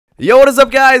Yo, what is up,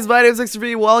 guys? My name is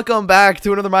XV. Welcome back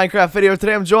to another Minecraft video.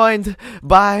 Today I'm joined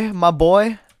by my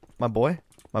boy.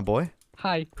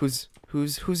 Hi. Who's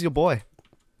your boy?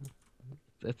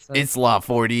 It's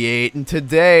Law48, and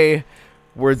today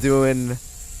we're doing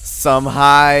some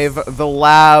Hive, the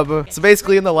lab. So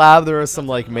basically, in the lab there are some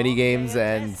like mini games,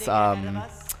 and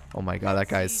oh my god, that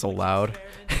guy is so loud.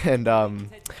 And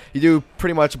you do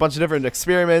pretty much a bunch of different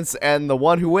experiments, and the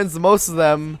one who wins the most of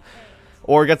them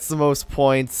or gets the most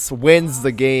points wins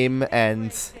the game.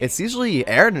 And it's usually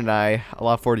Aaron and I.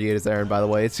 Law48 is Aaron, by the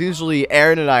way. It's usually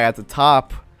Aaron and I at the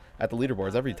top at the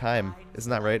leaderboards every time. Isn't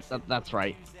that right? That's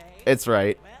right. It's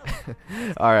right.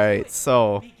 Alright,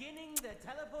 so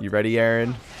you ready,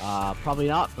 Aaron? Probably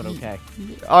not, but okay.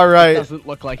 Alright. It doesn't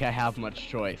look like I have much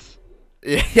choice.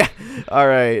 Yeah.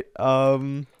 Alright.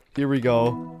 Here we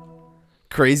go.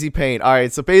 Crazy paint.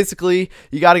 Alright, so basically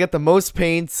you gotta get the most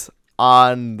paint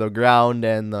on the ground,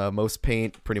 and the most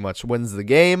paint pretty much wins the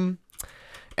game.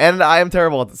 And I am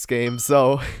terrible at this game,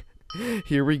 so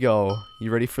here we go.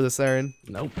 You ready for this, Aaron?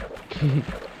 Nope.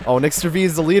 Oh, Nixter V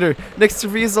is the leader. Nixter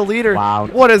V is the leader. Wow.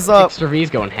 What is up? Nixter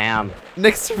V's going ham.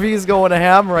 Nixter V is going to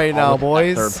ham right now,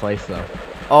 boys. Third place though.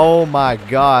 Oh my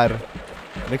god.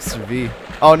 Nixter V.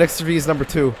 Oh, Nixter V is number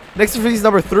 2. Nixter V is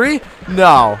number 3?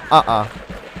 No.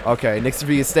 Okay, Nixter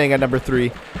V is staying at number 3.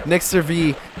 Nixter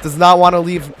V does not want to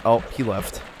leave. Oh, he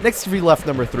left. Nixter V left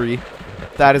number 3.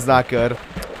 That is not good.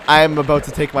 I am about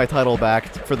to take my title back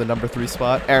for the number 3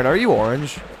 spot. Aaron, are you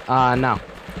orange? No.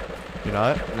 You're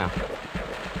not? No.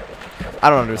 I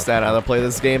don't understand how to play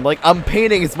this game. Like, I'm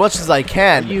painting as much as I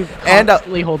can. Are you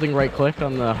constantly holding right click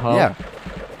on the hub? Yeah.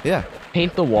 Yeah.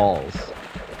 Paint the walls.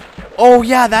 Oh,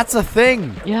 yeah, that's a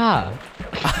thing. Yeah.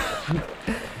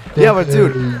 Yeah, but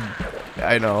dude.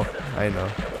 I know.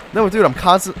 No, dude, I'm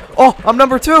constant. Oh, I'm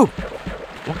number 2.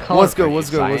 What color? What's good? What's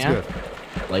good? What's good?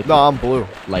 Light No, I'm blue.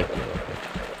 Light blue.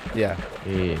 Okay.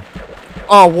 Yeah.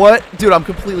 Oh, what? Dude, I'm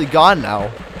completely gone now.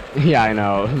 Yeah, I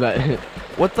know.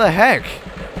 What the heck?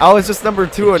 I was just number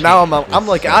 2, and now I'm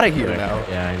like out of here now.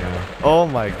 Yeah, I know. Oh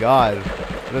my god.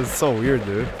 That is so weird,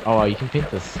 dude. Oh, you can paint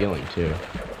the ceiling too.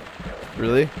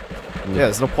 Really? Yeah,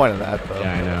 there's no point in that, though.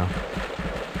 Yeah, I know.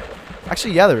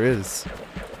 Actually, yeah, there is.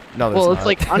 No, there's Well, not. it's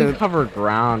like uncovered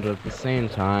ground at the same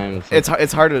time.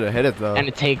 It's harder to hit it, though. And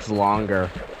it takes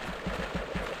longer.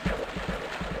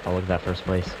 Oh, look at that first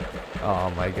place.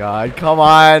 Oh my god, come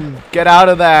on. Get out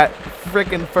of that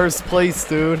freaking first place,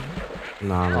 dude.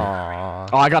 No. Aww.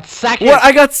 Oh, I got second! What?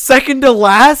 I got second to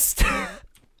last?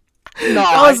 No,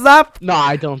 How is that? No,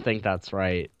 I don't think that's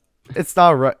right. It's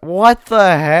not right. What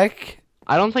the heck?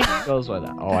 I don't think it goes like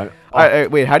that. Alright,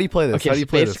 wait, how do you play this? Okay, how do you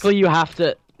play basically this? you have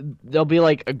to... There'll be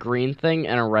like a green thing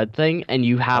and a red thing, and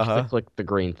you have to click the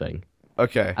green thing.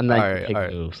 Okay, And then alright, you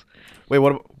take moves. Wait,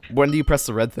 when do you press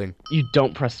the red thing? You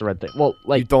don't press the red thing. Well,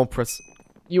 like... You don't press...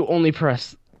 You only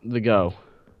press the go.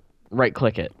 Right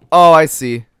click it. Oh, I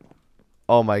see.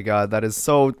 Oh my god, that is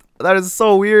so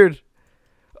weird.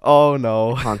 Oh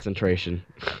no. Concentration.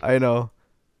 I know.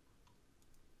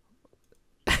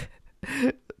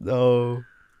 No.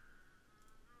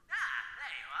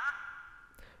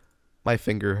 My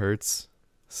finger hurts.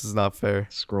 This is not fair.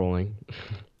 Scrolling.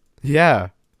 Yeah.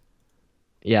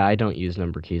 Yeah, I don't use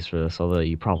number keys for this, although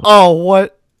you probably... Oh,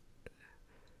 what?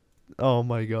 Oh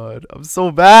my god. I'm so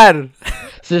bad.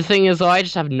 So the thing is, though, I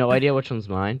just have no idea which one's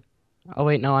mine. Oh,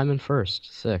 wait, no, I'm in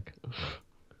first. Sick.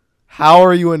 How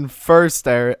are you in first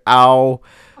there? Ow.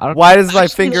 I Why does my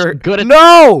finger... good at...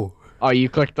 No! Oh, you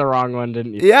clicked the wrong one,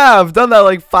 didn't you? Yeah, I've done that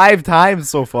like 5 times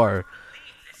so far.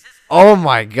 Oh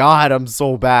my god, I'm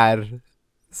so bad.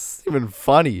 It's even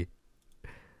funny.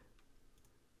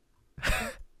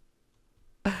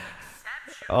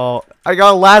 Oh, I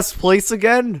got last place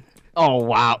again? Oh,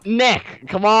 wow. Nick,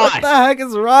 come on. What the heck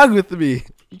is wrong with me?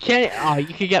 You can't... Oh,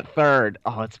 you could get third.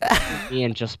 Oh, it's me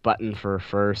and just Button for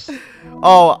first.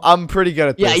 Oh, I'm pretty good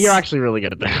at this. Yeah, you're actually really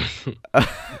good at this.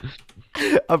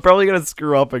 I'm probably gonna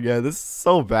screw up again. This is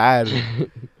so bad.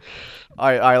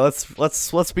 Alright,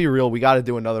 let's be real. We gotta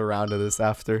do another round of this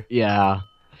after. Yeah.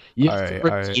 You have to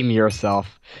redeem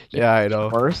yourself. Yeah, I know.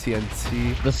 First,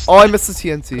 TNT. Oh, I missed the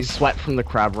TNT. The sweat from the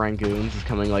crab rangoons is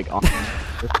coming like on.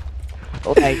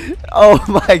 Like, oh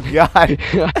my god.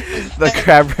 The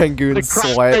crab rangoon the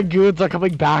sweat. crab rangoons are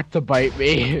coming back to bite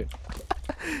me.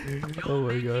 Oh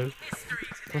my god.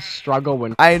 The struggle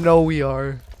when... I know we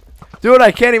are. Dude,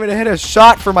 I can't even hit a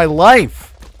shot for my life.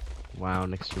 Wow,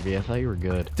 Nixter V, I thought you were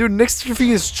good. Dude, Nixter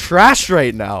V is trash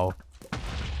right now.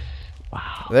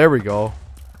 Wow. There we go.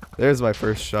 There's my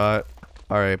first shot.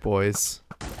 Alright, boys.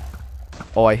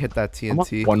 Oh, I hit that TNT. I'm on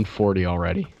 140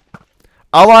 already.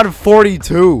 I'm on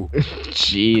 42.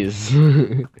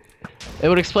 Jeez. It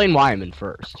would explain why I'm in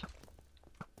first.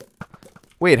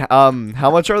 Wait, how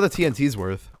much are the TNTs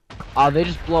worth? They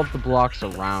just blow up the blocks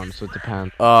around, so it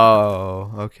depends.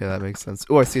 Oh, okay, that makes sense.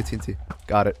 Oh, I see a TNT.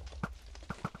 Got it.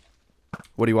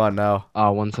 What do you want now?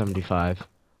 175.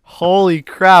 Holy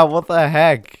crap, what the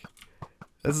heck?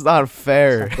 This is not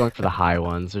fair. I'm going for the high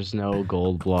ones. There's no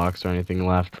gold blocks or anything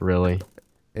left, really.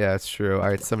 Yeah, it's true.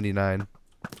 Alright, 79.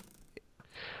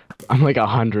 I'm like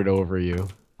 100 over you.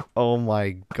 Oh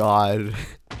my god.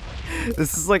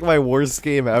 This is like my worst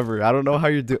game ever. I don't know how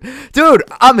you're doing. Dude,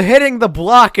 I'm hitting the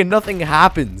block and nothing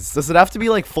happens. Does it have to be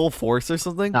like full force or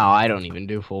something? No, I don't even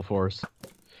do full force.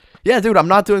 Yeah, dude, I'm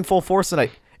not doing full force and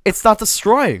it's not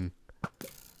destroying.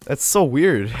 That's so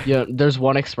weird. Yeah, there's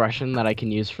one expression that I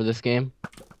can use for this game.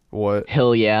 What?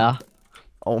 Hell yeah.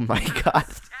 Oh my god.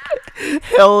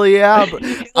 Hell yeah.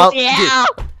 Yeah.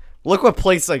 Dude, look what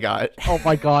place I got. Oh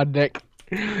my god, Nick.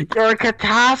 You're a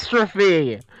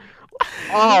catastrophe.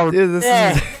 Oh, dude,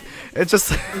 this is it's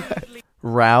just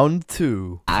round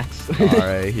 2. Hacks.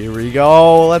 Alright, here we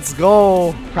go. Let's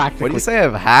go. Practically. What do you say? I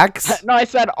have hacks? No, I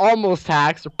said almost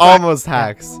hacks. Almost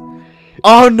hacks.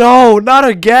 Oh no, not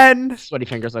again! Sweaty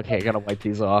fingers. Okay, I gotta wipe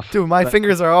these off. Dude, my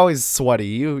fingers are always sweaty.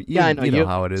 You I know, you know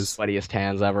how it is. Sweatiest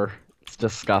hands ever. It's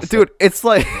disgusting. Dude, it's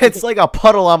like a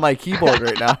puddle on my keyboard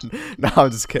right now. No, I'm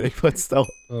just kidding, but still.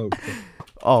 Okay.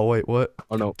 Oh wait, what?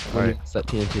 Oh no. Alright. Set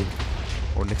TNT.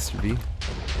 Or Mr. V.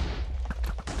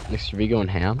 Mr. V going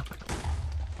ham?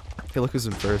 Hey, look who's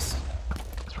in first.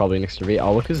 It's probably Mr. V.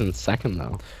 Oh, look who's in second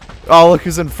though. Oh, look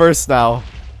who's in first now.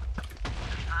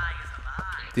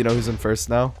 Do you know who's in first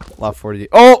now? Law48.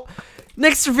 Oh!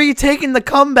 Mr. V taking the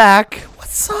comeback!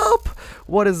 What's up?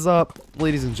 What is up,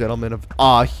 ladies and gentlemen?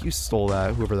 You stole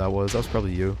that, whoever that was. That was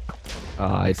probably you.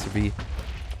 Mr. V.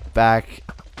 Back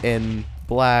in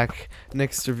black.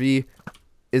 Mr. V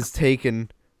is taking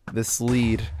this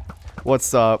lead.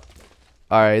 What's up?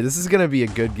 Alright, this is gonna be a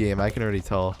good game. I can already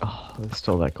tell. Oh, I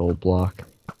stole that gold block.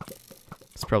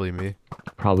 It's probably me.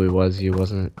 Probably was you,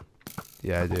 wasn't it?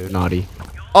 Yeah, dude. Naughty.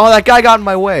 Oh, that guy got in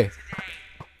my way.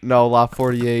 No,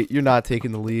 Law48, you're not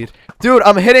taking the lead. Dude,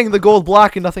 I'm hitting the gold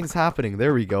block and nothing's happening.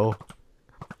 There we go.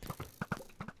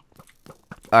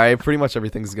 Alright, pretty much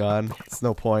everything's gone. It's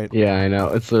no point. Yeah, I know.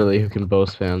 It's literally who can bow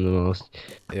spam the most.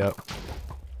 Yep.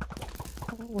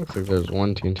 Looks like there's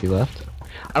one TNT left.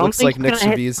 I don't Looks think like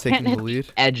Mr. V is taking the lead.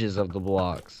 Edges of the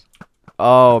blocks.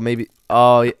 Oh, maybe.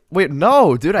 Oh, wait,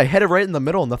 no, dude, I hit it right in the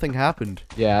middle and nothing happened.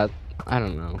 Yeah, I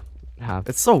don't know.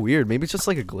 It's so weird. Maybe it's just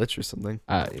like a glitch or something.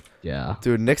 Yeah.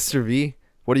 Dude, Mr. V,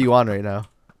 what are you on right now?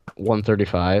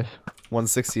 135.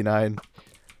 169.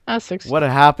 60. What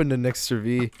happened to Mr.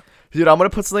 V? Dude, I'm gonna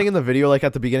put something in the video, like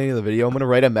at the beginning of the video. I'm gonna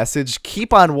write a message.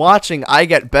 Keep on watching. I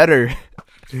get better.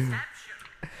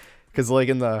 Cause like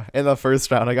in the first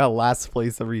round, I got last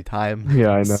place every time. Yeah,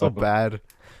 I know. So bad.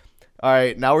 All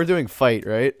right, now we're doing fight,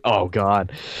 right? Oh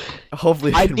god.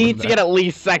 Hopefully, I need to get at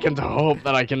least second to hope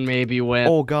that I can maybe win.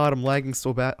 Oh god, I'm lagging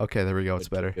so bad. Okay, there we go. It's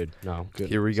better. Good. No, good.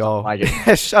 Here we Stop go.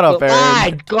 lagging. Shut up, Aaron.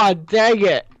 Lag! God dang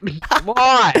it! Come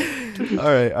on!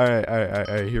 All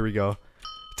right. Here we go.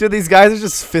 Dude, these guys are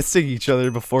just fisting each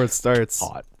other before it starts.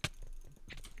 Hot.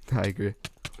 I agree.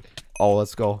 Oh,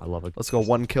 let's go. I love it. Let's go.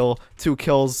 1 kill, 2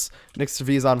 kills. Mr.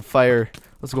 V's on fire.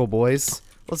 Let's go, boys.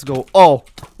 Let's go. Oh,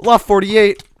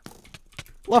 Law48.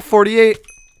 Law48.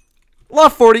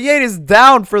 Law48 is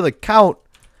down for the count.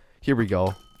 Here we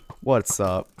go. What's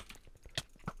up?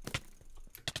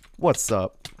 What's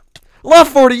up?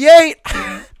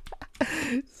 Law48.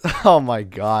 Oh my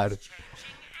god.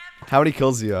 How many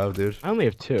kills do you have, dude? I only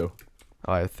have 2.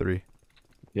 Oh, I have 3.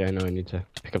 Yeah, I know. I need to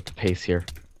pick up the pace here.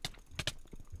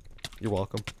 You're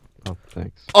welcome. Oh,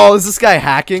 thanks. Oh, is this guy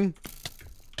hacking?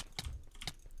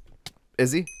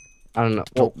 Is he? I don't know.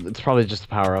 Well, it's probably just the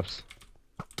power-ups.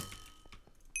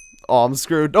 Oh, I'm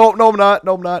screwed. No, I'm not.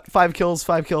 No, I'm not. 5 kills,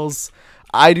 5 kills.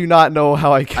 I do not know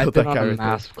how I killed that guy. I've been on a right there.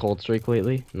 massive cold streak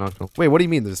lately. Not gonna... Wait, what do you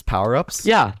mean? There's power-ups?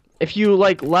 Yeah. If you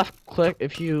like left click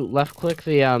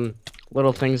the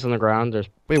little things on the ground, there's.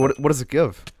 Wait, what does it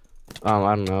give?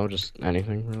 I don't know, just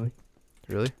anything really.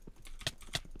 Really?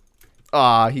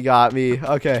 Ah, he got me.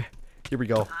 Okay, here we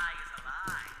go.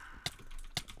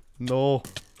 No.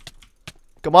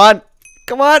 Come on.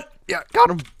 Come on. Yeah, got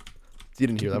him. You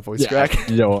didn't hear that voice crack.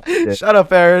 No. Shut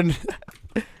up, Aaron.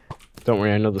 Don't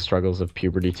worry, I know the struggles of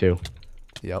puberty too.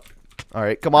 Yep. All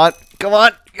right, come on. Come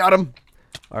on. Got him.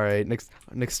 All right,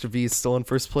 next to V is still in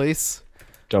first place.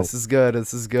 Don't. This is good.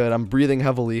 This is good. I'm breathing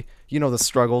heavily. You know the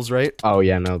struggles, right? Oh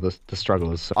yeah, no, the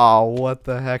struggle is. Oh, what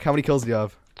the heck? How many kills do you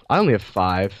have? I only have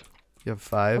 5. You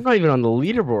have I'm 5. not even on the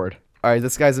leaderboard. All right,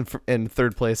 this guy's in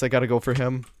third place. I gotta go for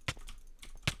him.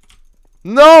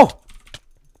 No!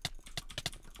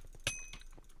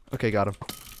 Okay, got him.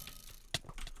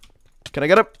 Can I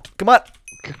get him? Come on.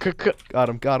 Got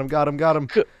him, got him, got him, got him.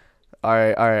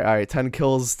 Alright, alright, alright. 10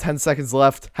 kills, 10 seconds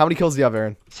left. How many kills do you have,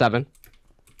 Aaron? 7.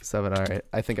 7, alright.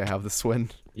 I think I have this win.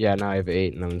 Yeah, now I have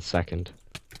 8 and I'm in second.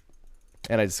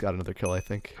 And I just got another kill, I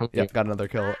think. Yep, got another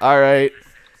kill. Alright.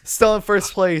 Still in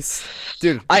first place.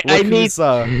 Dude,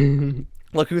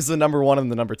 look who's the number 1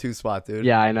 and the number 2 spot, dude.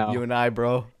 Yeah, I know. You and I,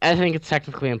 bro. I think it's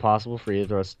technically impossible for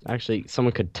either of us. Actually,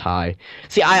 someone could tie.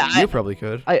 See, You probably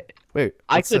could. Wait,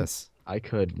 what's this? I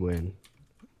could win.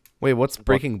 Wait, what's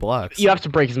breaking blocks? You have to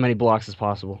break as many blocks as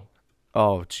possible.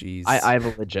 Oh, jeez. I have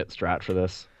a legit strat for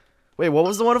this. Wait, what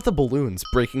was the one with the balloons?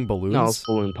 Breaking balloons? No, it's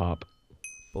balloon pop.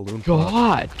 Balloon pop.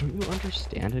 God, don't you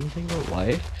understand anything about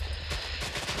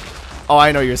life? Oh,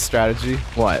 I know your strategy.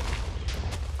 What?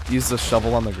 Use the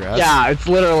shovel on the grass? Yeah, it's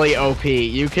literally OP.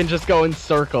 You can just go in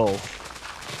circles.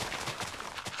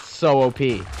 So OP.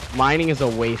 Mining is a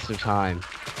waste of time.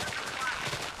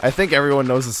 I think everyone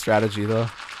knows the strategy, though.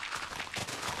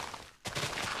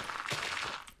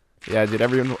 Yeah, dude,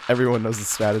 everyone knows the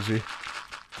strategy.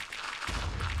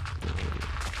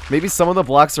 Maybe some of the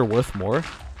blocks are worth more?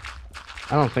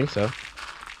 I don't think so.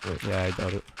 Wait, yeah, I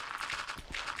doubt it.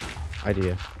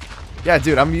 Idea. Yeah,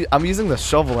 dude, I'm using the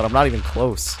shovel and I'm not even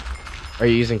close. Are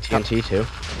you using TNT too?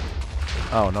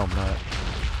 Oh, no, I'm not.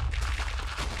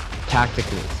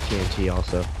 Tactically, it's TNT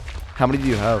also. How many do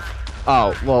you have?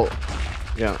 Oh, well,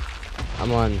 yeah.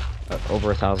 I'm on over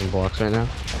 1,000 blocks right now.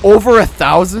 Over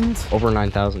 1,000? Over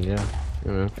 9,000, yeah.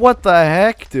 What the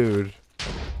heck, dude?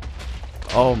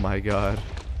 Oh my god.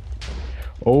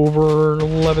 Over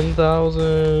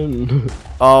 11,000.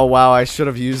 Oh wow, I should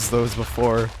have used those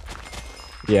before.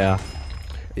 Yeah.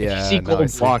 Yeah. If you see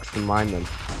gold blocks, then mine them.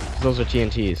 'Cause those are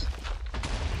TNTs.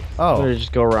 Oh. Or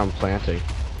just go around planting.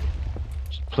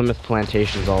 Just Plymouth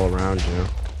plantations all around, you know.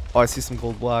 Oh, I see some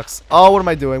gold blocks. Oh, what am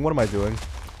I doing? What am I doing?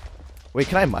 Wait,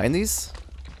 can I mine these?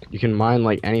 You can mine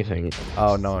like anything.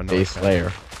 Oh no, no. Base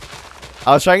layer.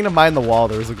 I was trying to mine the wall.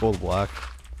 There was a gold block.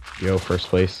 Yo, first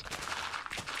place.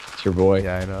 It's your boy.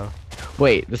 Yeah, I know.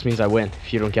 Wait, this means I win.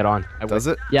 If you don't get on, I Does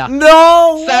win. it? Yeah.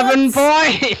 No. 7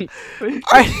 points.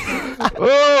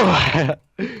 Oh.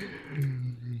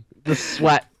 The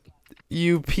sweat.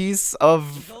 You piece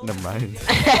of. Never mind.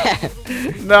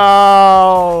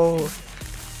 No.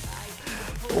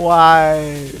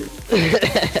 Why?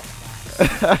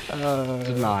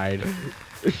 Denied.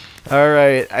 All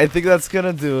right, I think that's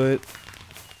gonna do it.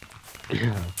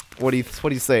 What do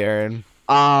you say, Aaron?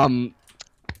 I'm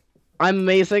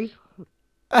amazing.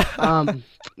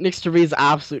 Nick's to be is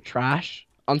absolute trash.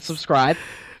 Unsubscribe.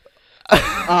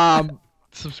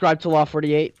 Subscribe to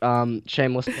Law48.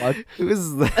 Shameless plug.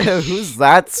 Who's that? Who's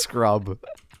that scrub?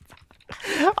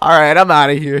 All right, I'm out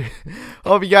of here.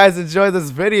 Hope you guys enjoyed this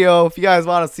video. If you guys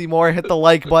want to see more, hit the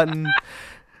like button.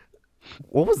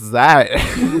 What was that?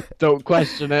 Don't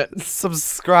question it.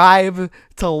 Subscribe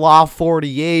to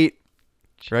Law48.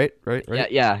 Right?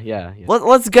 Yeah.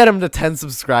 Let's get him to 10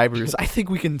 subscribers. I think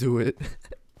we can do it.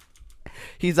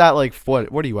 He's at like what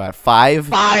are you at? 5?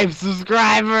 5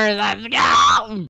 subscribers. Let's go.